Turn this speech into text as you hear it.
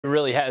They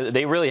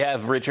really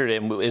have, Richard,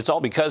 and it's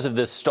all because of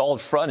this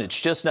stalled front. It's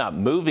just not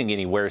moving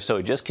anywhere, so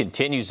it just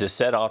continues to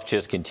set off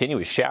just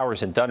continuous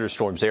showers and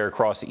thunderstorms there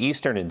across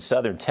eastern and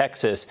southern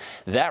Texas.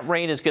 That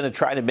rain is going to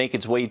try to make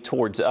its way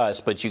towards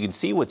us, but you can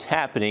see what's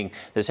happening.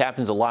 This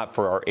happens a lot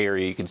for our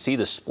area. You can see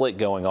the split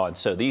going on.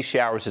 So these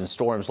showers and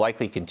storms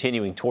likely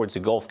continuing towards the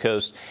Gulf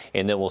Coast,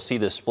 and then we'll see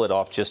the split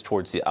off just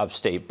towards the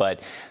upstate. But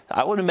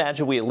I would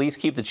imagine we at least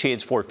keep the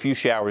chance for a few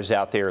showers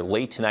out there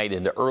late tonight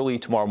into early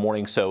tomorrow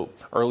morning. So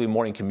early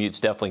morning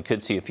commutes definitely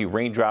could see a few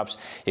raindrops.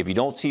 If you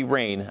don't see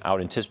rain, I would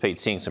anticipate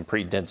seeing some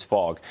pretty dense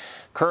fog.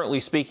 Currently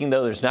speaking,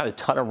 though, there's not a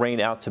ton of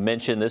rain out to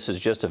mention. This is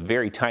just a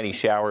very tiny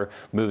shower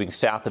moving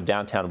south of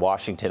downtown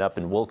Washington up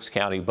in Wilkes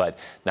County, but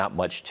not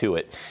much to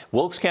it.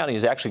 Wilkes County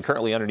is actually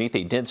currently underneath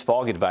a dense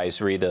fog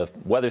advisory. The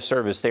Weather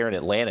Service there in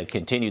Atlanta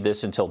continued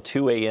this until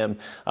 2 a.m.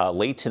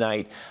 Late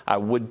tonight. I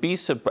wouldn't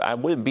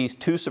be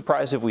too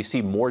surprised if we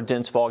see more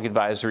dense fog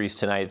advisories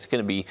tonight. It's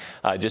going to be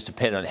just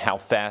dependent on how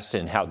fast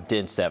and how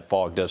dense that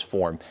fog does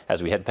form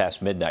as we head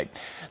past midnight.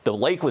 The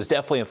lake was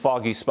definitely a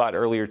foggy spot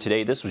earlier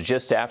today. This was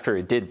just after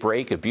it did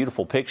break. A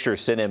beautiful picture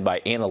sent in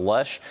by Anna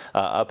Lush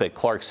up at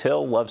Clarks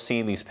Hill. Love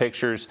seeing these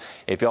pictures.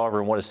 If y'all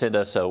ever want to send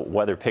us a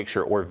weather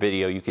picture or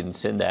video, you can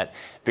send that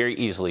very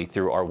easily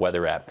through our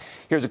weather app.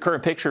 Here's a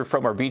current picture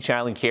from our Beach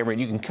Island camera, and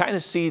you can kind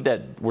of see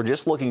that we're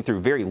just looking through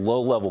very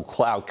low level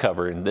cloud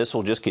cover, and this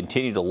will just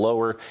continue to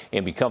lower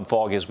and become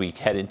fog as we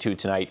head into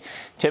tonight.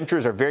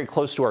 Temperatures are very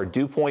close to our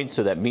dew point,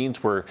 so that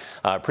means we're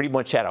pretty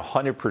much at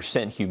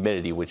 100%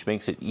 humidity, which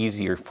makes it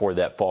easier for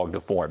that fog to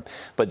form.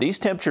 But these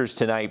temperatures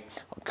tonight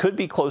could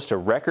be close to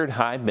record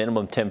high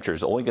minimum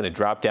temperatures, only going to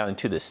drop down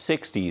into the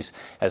 60s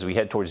as we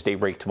head towards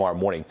daybreak tomorrow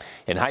morning.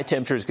 And high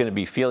temperature is going to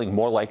be feeling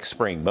more like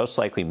spring, most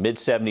likely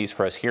mid-70s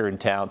for us here in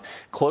town,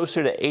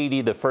 closer to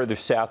 80 the further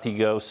south you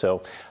go.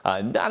 So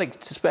not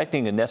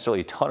expecting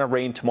necessarily a ton of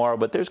rain tomorrow,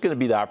 but there's going to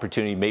be the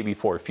opportunity maybe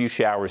for a few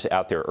showers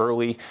out there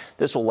early.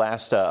 This will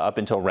last up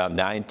until around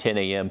 9-10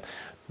 a.m.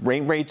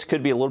 Rain rates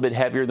could be a little bit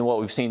heavier than what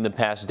we've seen the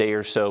past day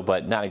or so,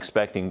 but not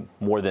expecting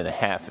more than a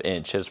 ½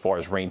 inch as far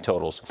as rain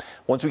totals.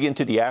 Once we get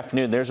into the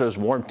afternoon, there's those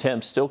warm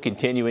temps still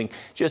continuing.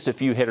 Just a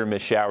few hit or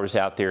miss showers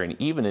out there,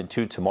 and even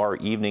into tomorrow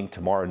evening,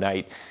 tomorrow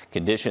night,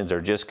 conditions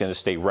are just going to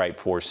stay ripe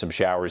for some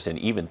showers and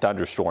even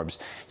thunderstorms.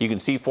 You can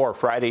see for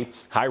Friday,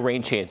 high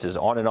rain chances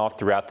on and off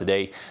throughout the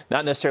day.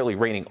 Not necessarily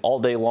raining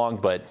all day long,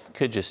 but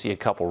could just see a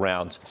couple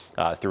rounds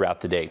throughout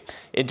the day.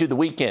 Into the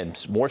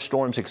weekend, more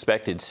storms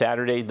expected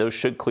Saturday. Those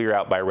should clear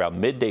out by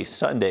around midday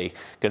Sunday.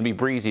 Going to be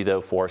breezy,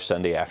 though, for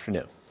Sunday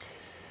afternoon.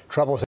 Troubles